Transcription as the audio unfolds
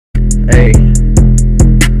Hey,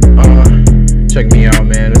 check me out,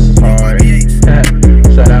 man. This is hard.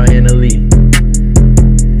 Shout out in the lead.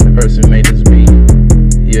 The person who made this beat.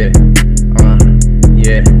 Yeah,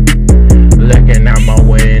 yeah. Looking out my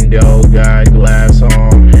window, got glass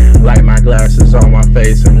on. Like my glasses on my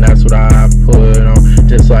face, and that's what I put on.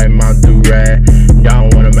 Just like my do-rag.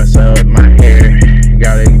 Don't wanna mess up my hair.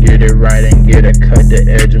 Gotta get it right and get it cut to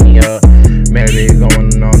edge me up. Maybe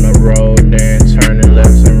going on the road, then turning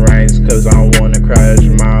lefts and rights, cause I don't wanna crash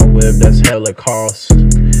my whip, that's hella cost.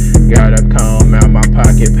 Gotta come out my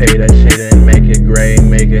pocket, pay that shit and make it gray,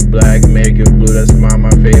 make it black, make it blue, that's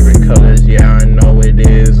my favorite colors. Yeah, I know it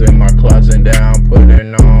is, in my closet down, put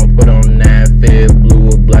on that fit,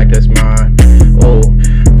 blue or black, that's mine. Oh,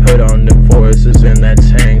 put on the forces in that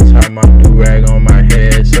tank, tie my do-rag on my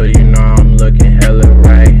head, so you know I'm looking hella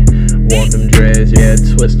right. Want them dreads, yeah,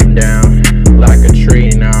 twist them down like a tree.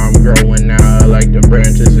 Now I'm growing out like the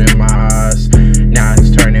branches in my